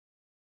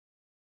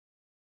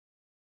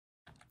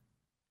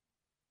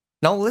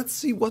Now let's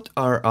see what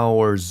are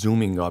our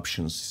zooming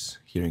options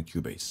here in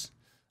Cubase.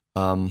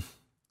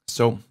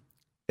 So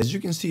as you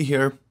can see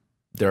here,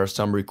 there are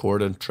some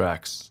recorded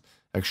tracks,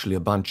 actually a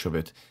bunch of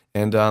it.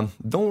 And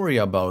don't worry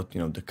about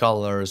the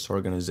colors,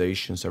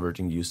 organizations,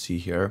 everything you see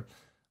here.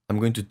 I'm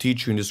going to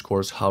teach you in this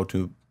course how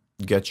to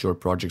get your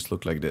projects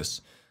look like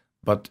this.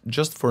 But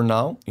just for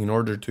now, in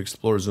order to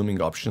explore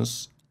zooming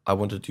options, I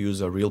wanted to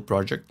use a real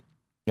project.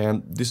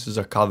 And this is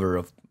a cover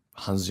of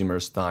Hans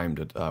Zimmer's Time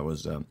that I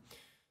was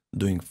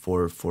doing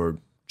for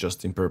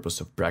just in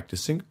purpose of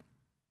practicing.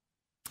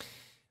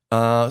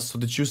 So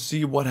that you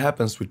see what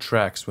happens with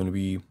tracks when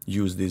we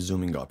use these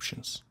zooming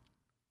options.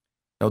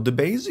 Now the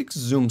basic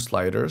zoom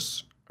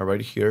sliders are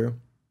right here,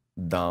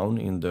 down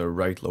in the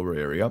right lower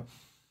area.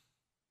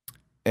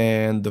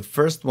 And the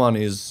first one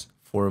is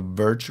for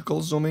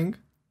vertical zooming.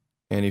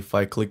 And if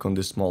I click on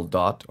this small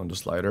dot on the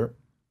slider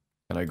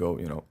and I go,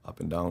 up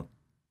and down,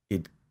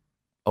 it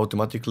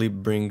automatically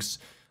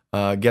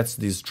gets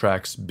these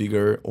tracks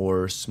bigger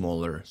or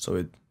smaller. So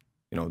it,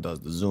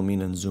 does the zoom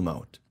in and zoom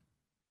out.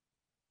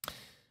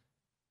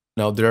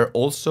 Now there are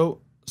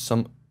also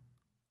some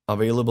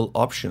available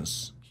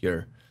options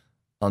here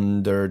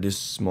under this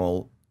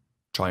small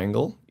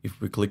triangle.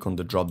 If we click on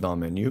the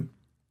drop-down menu,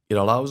 it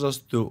allows us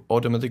to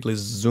automatically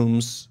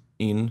zooms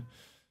in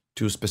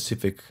to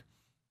specific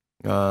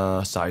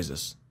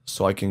sizes.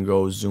 So I can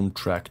go zoom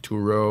track 2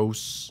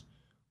 rows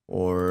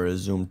or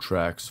zoom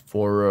tracks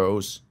 4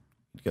 rows.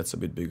 It gets a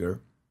bit bigger.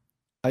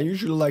 I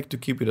usually like to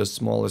keep it as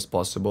small as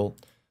possible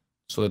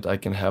so that I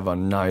can have a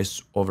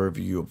nice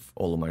overview of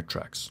all of my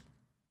tracks.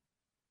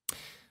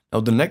 Now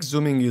the next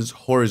zooming is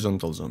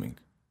horizontal zooming.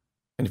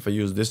 And if I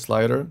use this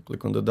slider,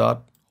 click on the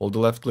dot, hold the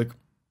left click,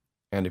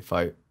 and if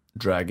I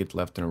drag it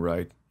left and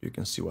right, you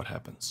can see what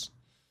happens.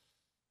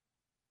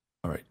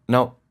 All right,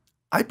 now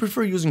I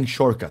prefer using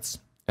shortcuts,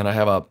 and I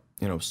have a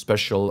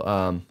special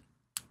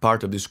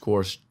part of this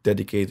course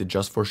dedicated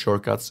just for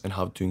shortcuts and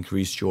how to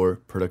increase your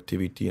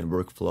productivity and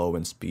workflow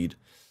and speed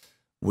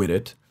with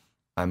it.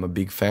 I'm a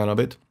big fan of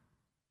it.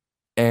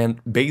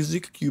 And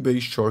basic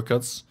Cubase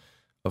shortcuts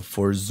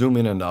for zoom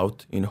in and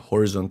out in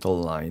horizontal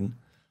line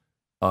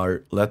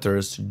are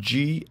letters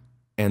G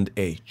and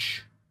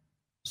H.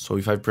 So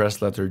if I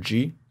press letter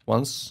G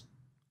once,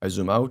 I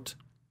zoom out.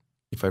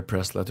 If I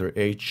press letter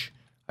H,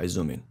 I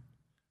zoom in.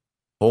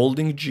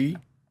 Holding G,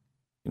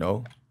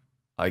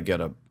 I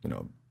get a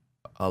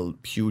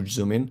huge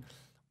zoom in,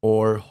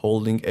 or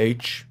holding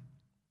H,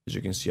 as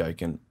you can see, I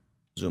can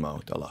zoom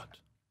out a lot.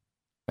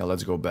 Now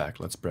let's go back.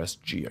 Let's press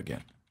G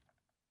again.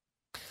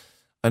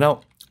 And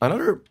now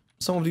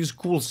some of these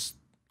cool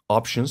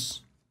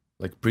options,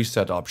 like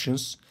preset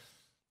options,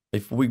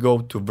 if we go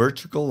to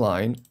vertical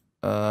line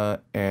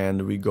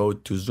and we go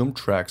to zoom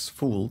tracks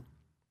full,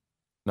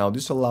 now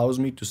this allows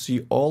me to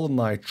see all of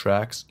my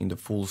tracks in the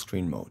full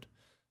screen mode.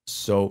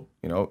 So,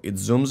 it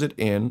zooms it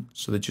in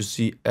so that you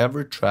see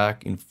every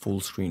track in full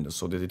screen,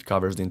 so that it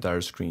covers the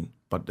entire screen,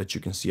 but that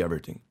you can see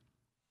everything.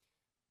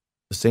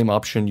 The same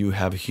option you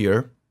have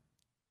here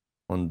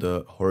on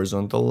the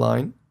horizontal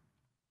line.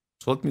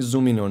 So let me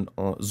zoom in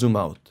on zoom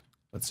out.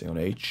 Let's say on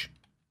H.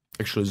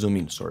 Actually zoom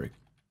in, sorry.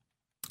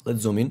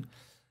 Let's zoom in.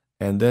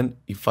 And then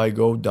if I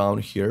go down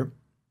here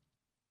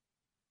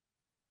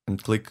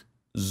and click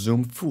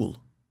zoom full,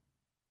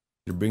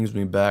 it brings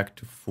me back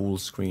to full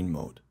screen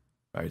mode.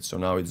 Right, so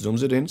now it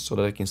zooms it in so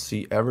that I can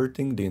see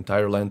everything, the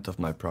entire length of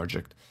my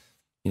project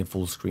in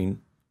full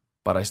screen,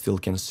 but I still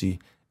can see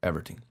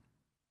everything.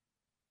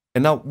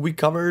 And now we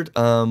covered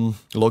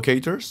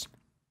locators.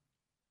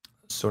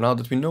 So now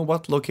that we know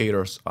what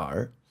locators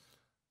are,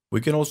 we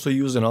can also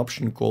use an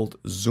option called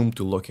zoom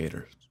to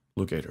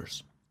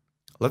locators.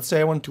 Let's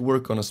say I want to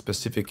work on a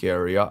specific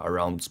area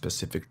around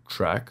specific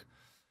track.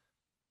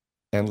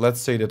 And let's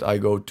say that I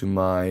go to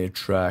my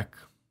track,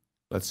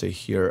 let's say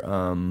here,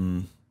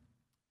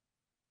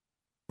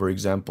 for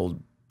example,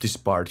 this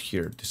part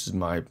here, this is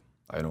my,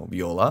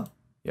 viola.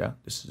 Yeah,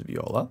 this is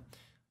viola.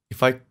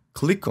 If I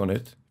click on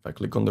it, if I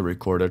click on the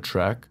recorded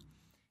track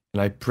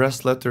and I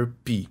press letter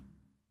P,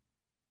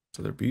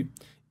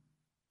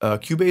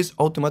 Cubase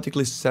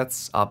automatically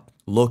sets up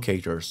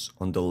locators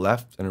on the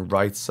left and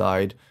right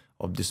side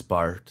of this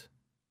part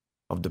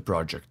of the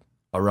project,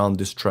 around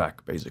this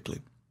track,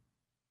 basically.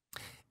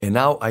 And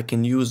now I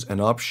can use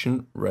an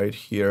option right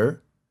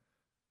here.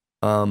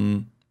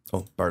 On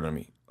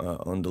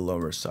the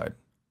lower side,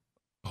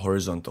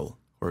 horizontal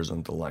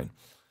line.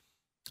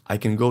 I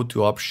can go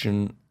to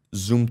option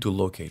zoom to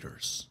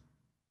locators.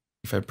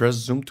 If I press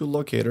zoom to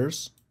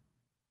locators,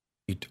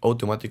 it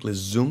automatically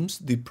zooms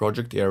the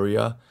project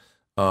area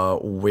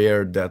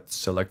where that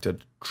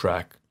selected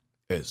track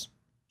is.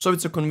 So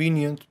it's a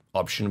convenient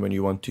option when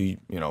you want to,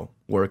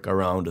 work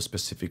around a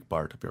specific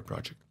part of your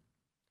project.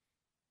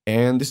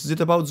 And this is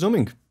it about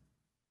zooming.